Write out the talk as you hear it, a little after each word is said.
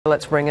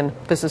Let's bring in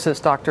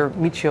physicist Dr.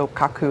 Michio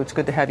Kaku. It's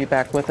good to have you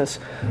back with us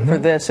for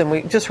this. And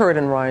we just heard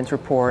in Ryan's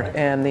report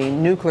and the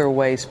nuclear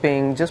waste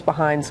being just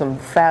behind some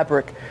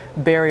fabric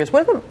barriers.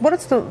 What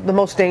is the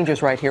most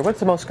dangerous right here? What's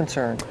the most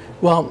concern?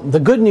 Well, the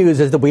good news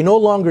is that we no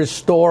longer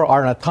store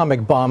our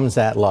atomic bombs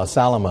at Los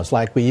Alamos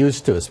like we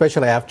used to,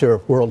 especially after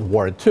World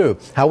War II.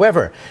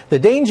 However, the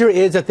danger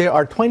is that there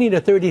are 20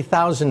 to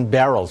 30,000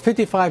 barrels,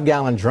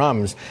 55-gallon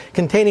drums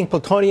containing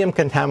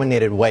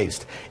plutonium-contaminated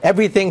waste.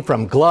 Everything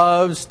from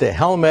gloves to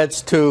helmets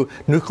to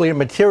nuclear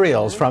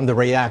materials from the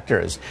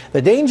reactors.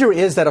 The danger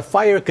is that a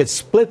fire could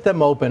split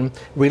them open,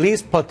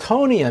 release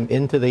plutonium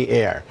into the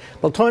air.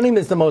 Plutonium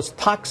is the most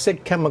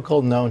toxic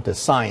chemical known to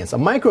science. A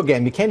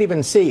microgram you can't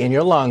even see in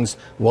your lungs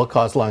will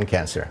cause lung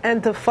cancer.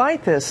 And to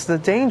fight this, the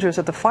dangers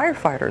that the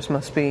firefighters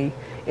must be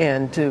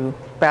in to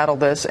battle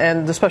this,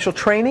 and the special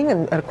training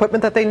and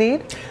equipment that they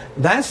need?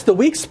 That's the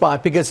weak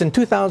spot, because in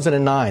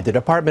 2009, the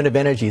Department of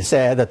Energy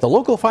said that the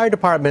local fire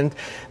department,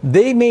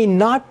 they may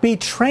not be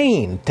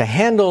trained to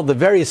handle the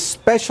very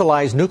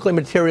specialized nuclear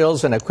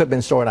materials and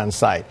equipment stored on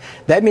site.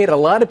 That made a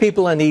lot of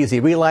people uneasy,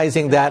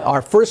 realizing that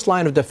our first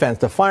line of defense,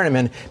 the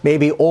firemen, may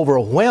be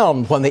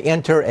overwhelmed when they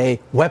enter a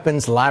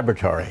weapons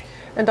laboratory.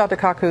 And Dr.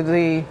 Kaku,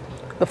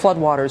 the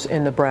floodwaters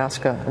in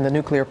Nebraska and the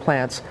nuclear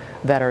plants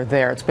that are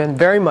there, it's been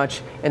very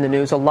much in the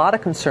news, a lot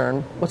of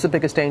concern. What's the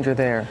biggest danger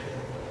there?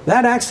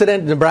 That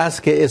accident in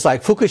Nebraska is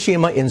like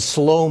Fukushima in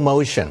slow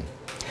motion.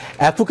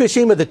 At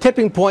Fukushima, the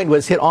tipping point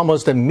was hit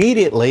almost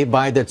immediately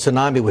by the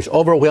tsunami, which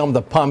overwhelmed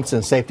the pumps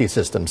and safety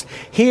systems.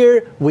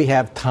 Here, we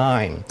have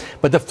time.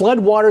 But the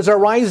floodwaters are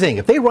rising.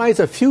 If they rise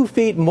a few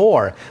feet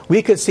more,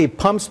 we could see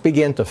pumps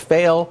begin to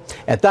fail.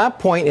 At that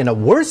point, in a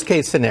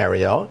worst-case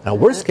scenario,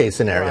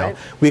 Right.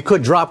 we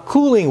could drop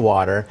cooling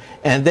water,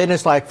 and then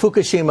it's like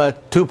Fukushima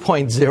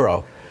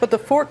 2.0. But the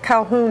Fort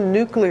Calhoun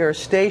nuclear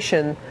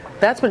station,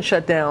 that's been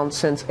shut down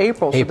since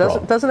April. So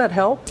doesn't that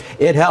help?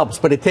 It helps,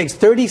 but it takes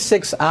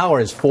 36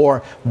 hours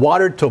for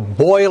water to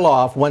boil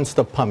off once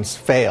the pumps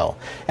fail.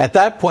 At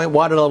that point,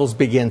 water levels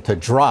begin to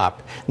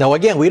drop. Now,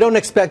 again, we don't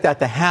expect that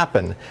to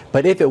happen,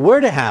 but if it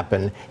were to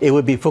happen, it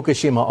would be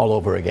Fukushima all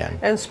over again.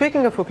 And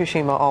speaking of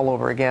Fukushima all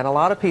over again, a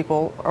lot of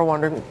people are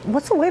wondering,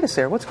 what's the latest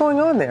there? What's going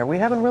on there? We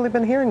haven't really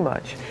been hearing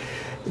much.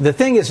 The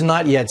thing is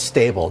not yet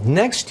stable.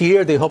 Next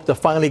year, they hope to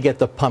finally get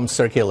the pumps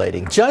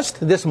circulating. Just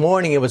this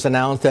morning, it was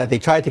announced that they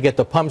tried to get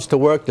the pumps to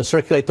work to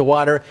circulate the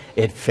water.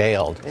 It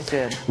failed. It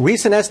did.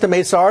 Recent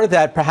estimates are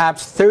that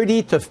perhaps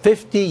 30 to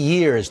 50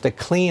 years to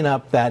clean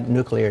up that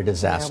nuclear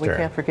disaster. Yeah, we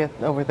can't forget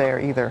over there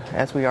either,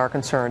 as we are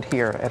concerned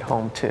here at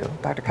home, too.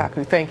 Dr.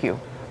 Kaku, thank you.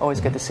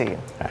 Always good to see you.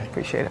 All right.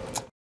 Appreciate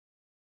it.